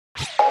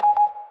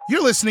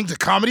You're listening to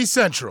Comedy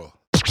Central.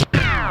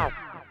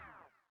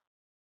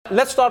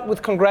 Let's start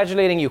with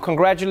congratulating you.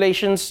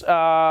 Congratulations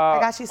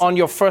on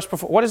your first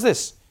performance. What is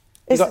this?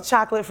 It's the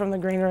chocolate from the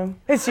green room.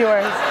 It's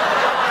yours.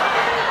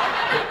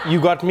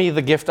 You got me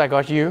the gift I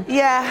got you?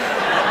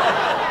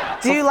 Yeah.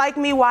 Do you like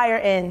me, Y or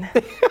N?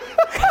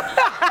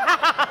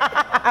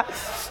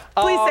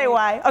 Please say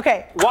why.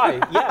 Okay. Why?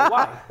 Yeah,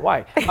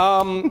 why?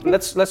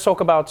 Let's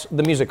talk about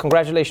the music.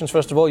 Congratulations,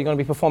 first of all. You're going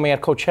to be performing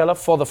at Coachella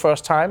for the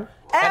first time.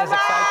 That is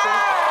exciting.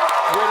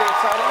 Really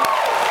exciting.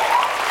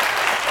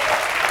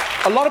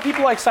 A lot of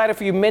people are excited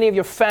for you. Many of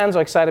your fans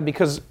are excited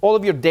because all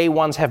of your day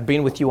ones have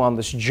been with you on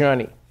this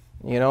journey.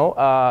 You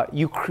know,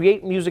 you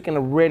create music in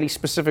a really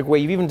specific way.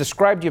 You've even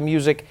described your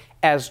music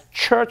as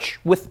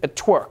church with a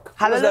twerk.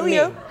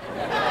 Hallelujah. What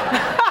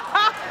does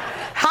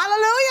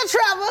Hallelujah,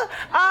 Trevor.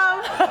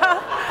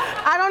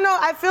 I don't know.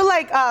 I feel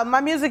like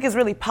my music is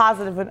really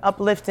positive and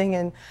uplifting,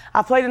 and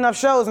I've played enough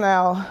shows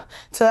now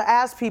to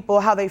ask people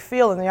how they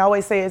feel, and they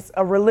always say it's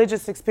a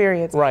religious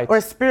experience or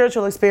a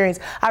spiritual experience.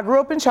 I grew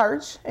up in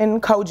church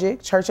in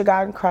Kojic, Church of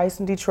God in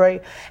Christ in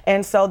Detroit,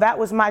 and so that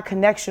was my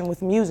connection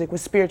with music, with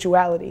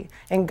spirituality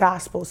and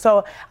gospel.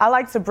 So I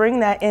like to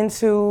bring that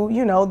into,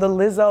 you know, the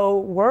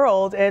Lizzo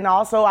world, and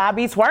also I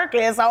be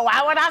twerking, so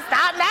why would I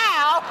stop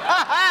now?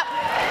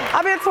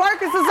 I've been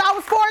twerking since I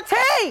was 14.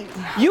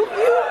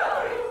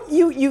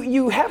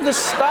 You have this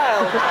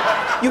style.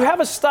 You have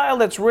a style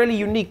that's really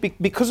unique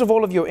because of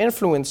all of your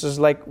influences.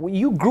 Like,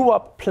 you grew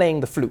up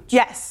playing the flute.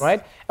 Yes.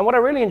 Right? And what I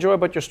really enjoy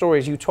about your story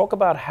is you talk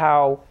about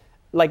how,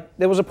 like,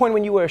 there was a point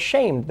when you were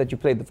ashamed that you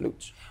played the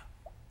flutes.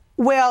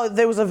 Well,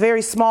 there was a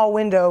very small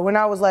window when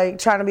I was like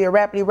trying to be a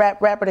rapper,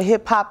 the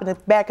hip hop in the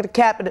back of the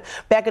cap, and the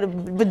back of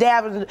the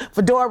bedazzled, the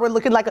fedora were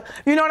looking like a,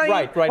 you know what I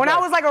mean? Right. When I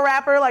was like a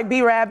rapper, like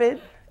B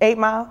Rabbit, 8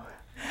 Mile,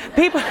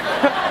 people,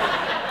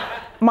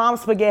 Mom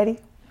Spaghetti.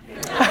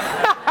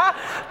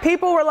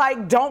 People were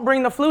like, don't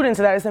bring the flute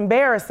into that. It's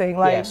embarrassing.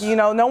 Like, you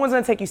know, no one's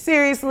gonna take you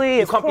seriously.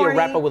 You can't be a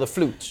rapper with a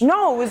flute.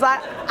 No, it was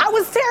like, I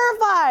was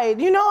terrified.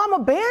 You know, I'm a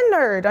band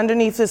nerd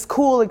underneath this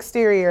cool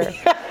exterior.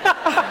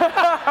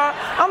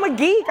 I'm a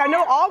geek. I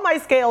know all my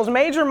scales,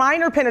 major,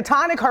 minor,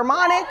 pentatonic,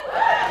 harmonic.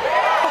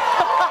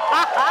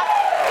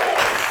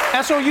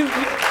 And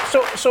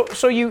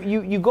so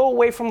you go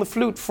away from the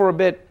flute for a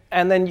bit,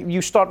 and then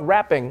you start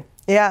rapping.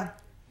 Yeah.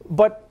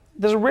 But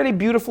there's a really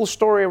beautiful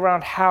story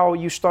around how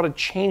you started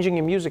changing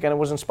your music, and it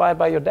was inspired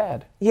by your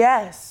dad.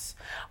 Yes.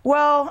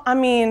 Well, I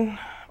mean,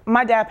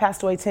 my dad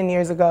passed away 10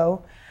 years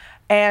ago,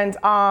 and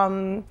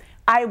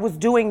I was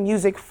doing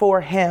music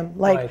for him.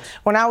 Like,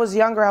 when I was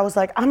younger, I was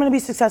like, I'm gonna be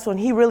successful, and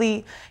he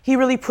really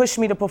pushed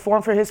me to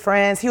perform for his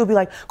friends. He would be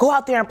like, go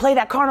out there and play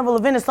that Carnival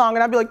of Venice song,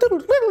 and I'd be like, he'd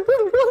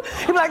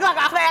be like, look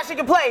how fast you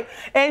can play.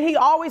 And he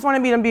always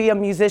wanted me to be a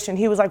musician.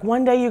 He was like,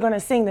 one day you're gonna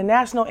sing the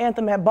national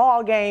anthem at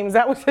ball games.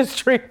 That was his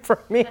dream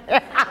for me.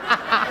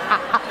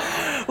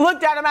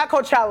 Looked at him at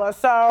Coachella,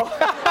 so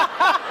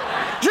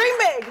dream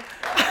big.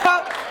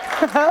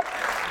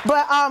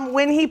 But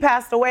when he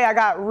passed away, I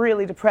got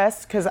really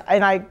depressed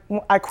and I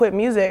quit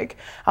music.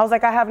 I was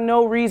like, I have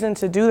no reason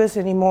to do this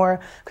anymore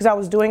because I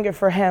was doing it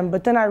for him.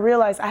 But then I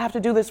realized I have to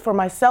do this for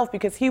myself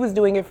because he was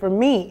doing it for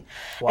me.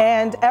 Wow.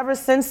 And ever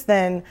since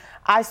then,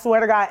 I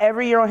swear to God,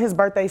 every year on his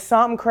birthday,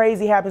 something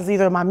crazy happens.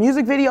 Either my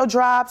music video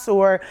drops,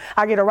 or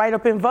I get a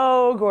write-up in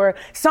Vogue, or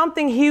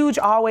something huge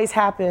always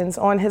happens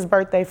on his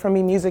birthday for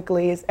me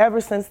musically. It's ever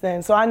since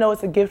then. So I know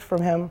it's a gift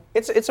from him.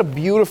 It's a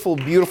beautiful,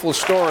 beautiful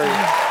story.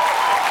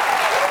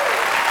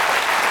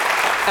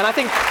 And I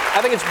think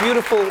it's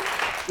beautiful,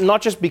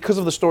 not just because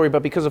of the story,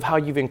 but because of how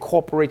you've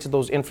incorporated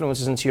those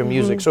influences into your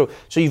music. So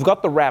you've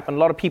got the rap, and a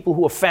lot of people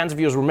who are fans of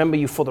yours remember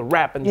you for the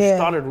rap, and you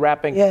started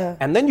rapping,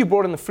 and then you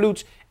brought in the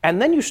flutes, and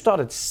then you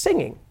started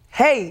singing.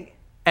 Hey.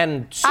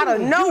 And out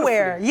of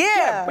nowhere,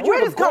 but you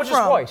have a gorgeous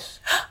voice.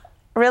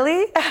 Really?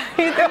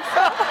 You think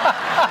so?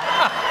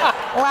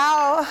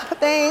 Wow,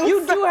 thanks.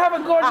 You do have a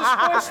gorgeous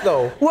voice,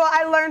 though. Well,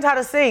 I learned how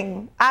to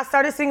sing. I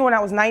started singing when I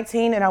was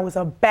 19, and I was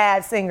a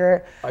bad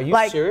singer. Are you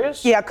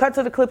serious? Yeah, cut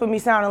to the clip of me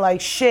sounding like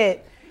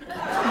shit.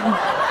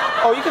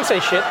 Oh, you can say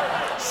shit.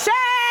 Shit!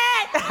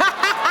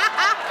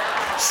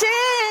 Shit!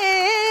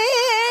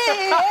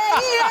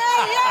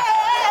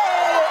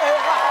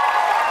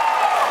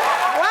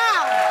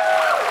 Wow,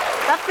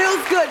 that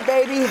feels good,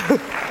 baby.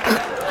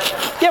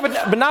 Yeah,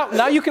 but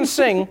now you can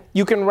sing,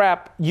 you can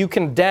rap, you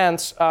can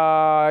dance,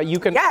 you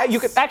can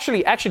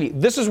actually,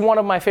 this is one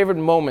of my favorite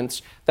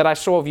moments that I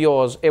saw of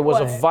yours. It was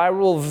a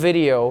viral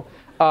video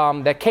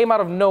that came out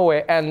of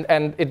nowhere,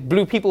 and it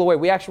blew people away.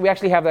 We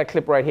actually have that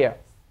clip right here.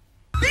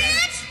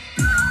 Bitch!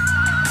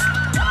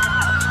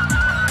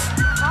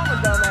 I'm a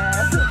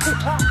dumbass.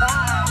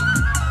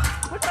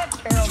 Put that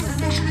chair on the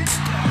scene.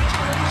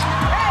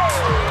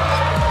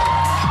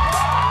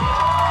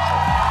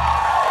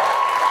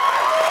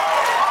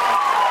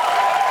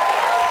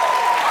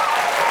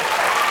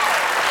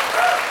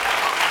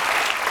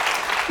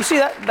 You see,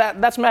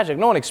 that's magic.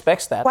 No one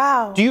expects that.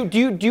 Wow. Do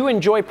you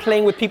enjoy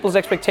playing with people's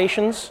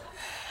expectations?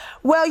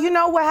 Well, you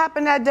know what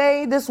happened that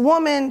day? This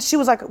woman, she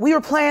was like, we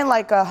were playing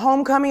like a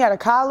homecoming at a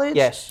college.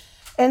 Yes.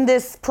 And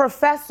this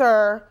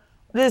professor,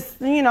 this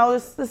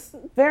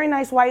very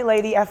nice white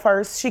lady at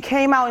first, she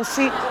came out and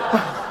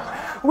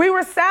we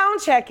were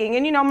sound checking.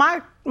 And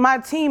my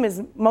team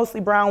is mostly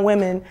brown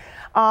women.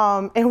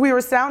 And we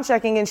were sound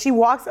checking and she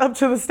walks up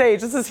to the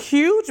stage. This is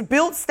huge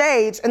built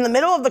stage in the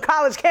middle of the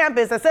college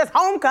campus that says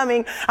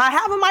homecoming. I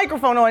have a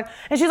microphone on.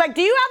 And she's like,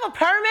 do you have a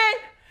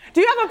permit? Do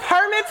you have a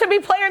permit to be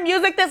playing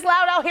music this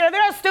loud out here?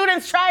 There are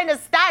students trying to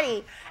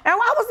study. And I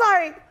was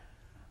like,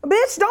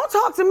 bitch, don't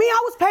talk to me.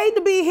 I was paid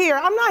to be here.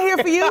 I'm not here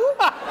for you.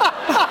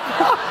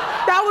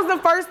 That was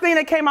the first thing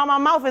that came out of my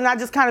mouth, and I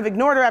just kind of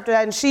ignored her after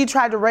that, and she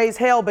tried to raise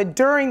hell. But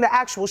during the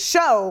actual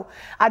show,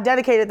 I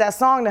dedicated that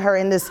song to her,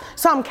 and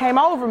something came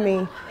over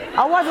me.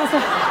 I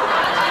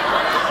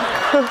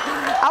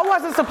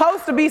wasn't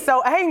supposed to be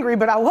so angry,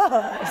 but I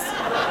was.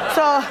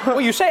 So.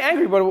 Well, you say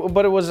angry,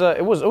 but it was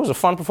a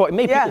fun performance. It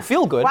made people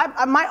feel good.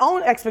 Well, my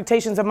own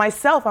expectations of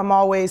myself, I'm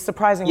always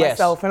surprising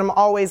myself, and I'm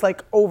always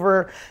like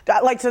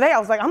like today, I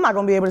was like, I'm not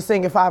gonna be able to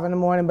sing at 5 in the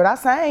morning, but I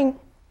sang.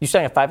 You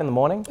sang at 5 in the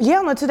morning? Yeah,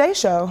 on the Today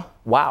Show.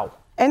 Wow.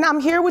 And I'm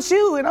here with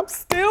you, and I'm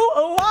still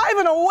alive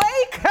and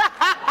awake.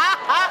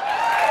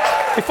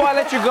 Before I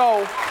let you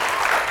go,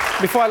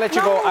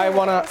 I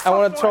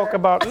wanna talk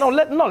about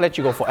not let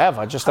you go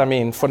forever. Just for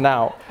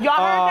now. Y'all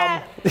heard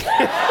that?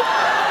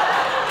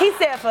 He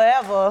said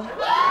forever.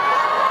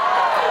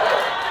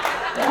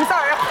 I'm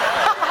sorry.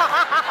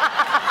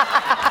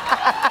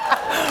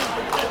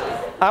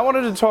 I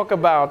wanted to talk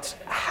about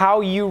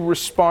how you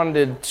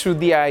responded to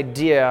the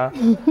idea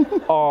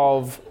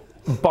of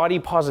body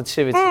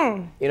positivity.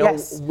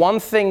 Yes. One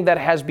thing that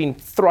has been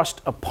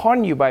thrust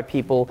upon you by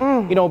people,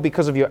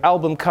 because of your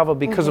album cover,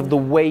 because of the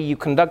way you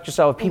conduct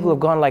yourself, people have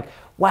gone like,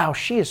 wow,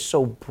 she is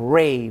so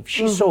brave.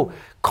 She's so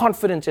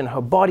confident in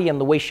her body and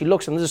the way she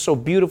looks, and this is so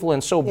beautiful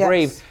and so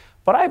brave.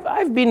 But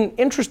I've been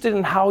interested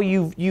in how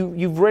you've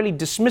really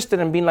dismissed it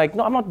and been like,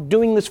 no, I'm not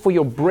doing this for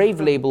your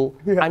brave label.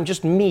 I'm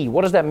just me.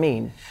 What does that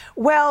mean?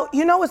 Well,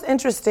 what's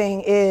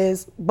interesting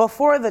is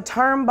before the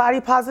term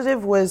body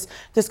positive was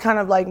this kind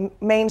of like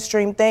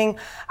mainstream thing,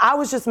 I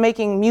was just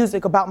making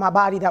music about my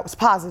body that was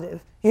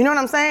positive. You know what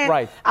I'm saying?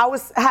 Right. I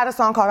had a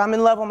song called I'm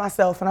in Love with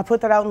Myself, and I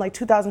put that out in like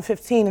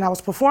 2015, and I was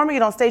performing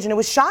it on stage, and it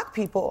would shock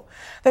people.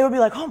 They would be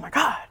like, oh my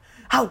God.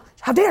 How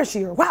dare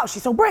she? Or wow,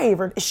 she's so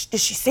brave. Or is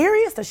she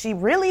serious? Does she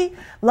really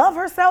love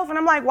herself? And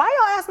I'm like, why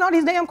y'all asking all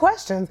these damn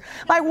questions?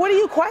 Like, what are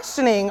you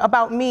questioning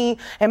about me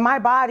and my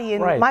body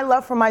and my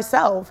love for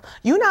myself?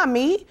 You not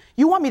me.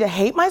 You want me to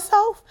hate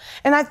myself?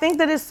 And I think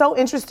that it's so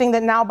interesting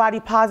that now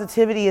body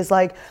positivity is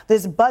like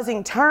this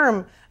buzzing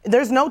term.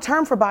 There's no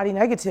term for body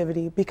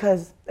negativity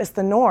because it's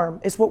the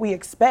norm. It's what we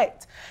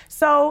expect.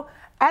 So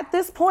at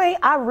this point,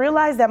 I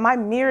realized that my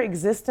mere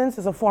existence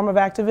is a form of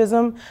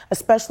activism,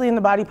 especially in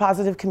the body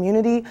positive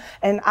community,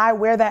 and I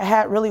wear that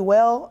hat really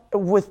well,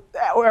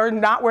 or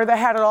not wear that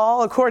hat at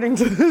all, according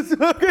to this.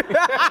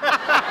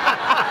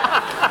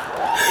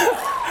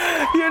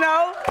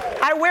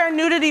 I wear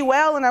nudity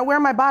well, and I wear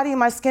my body and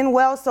my skin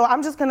well, so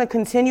I'm just gonna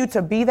continue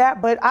to be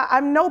that, but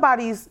I'm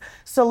nobody's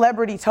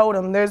celebrity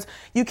totem.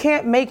 You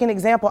can't make an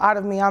example out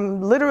of me.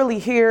 I'm literally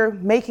here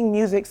making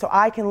music so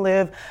I can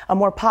live a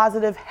more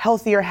positive,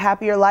 healthier,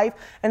 happier life,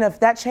 and if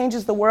that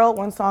changes the world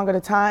one song at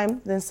a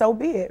time, then so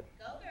be it.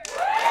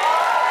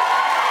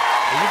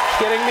 Are you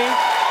kidding me?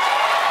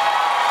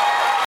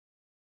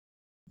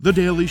 The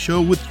Daily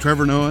Show with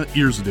Trevor Noah,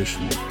 Ears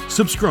Edition.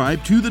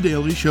 Subscribe to The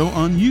Daily Show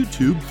on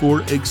YouTube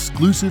for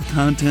exclusive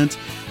content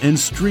and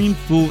stream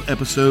full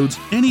episodes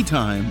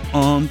anytime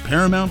on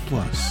Paramount+.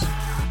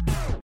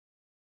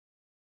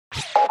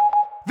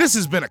 This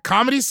has been a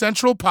Comedy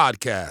Central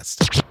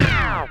podcast.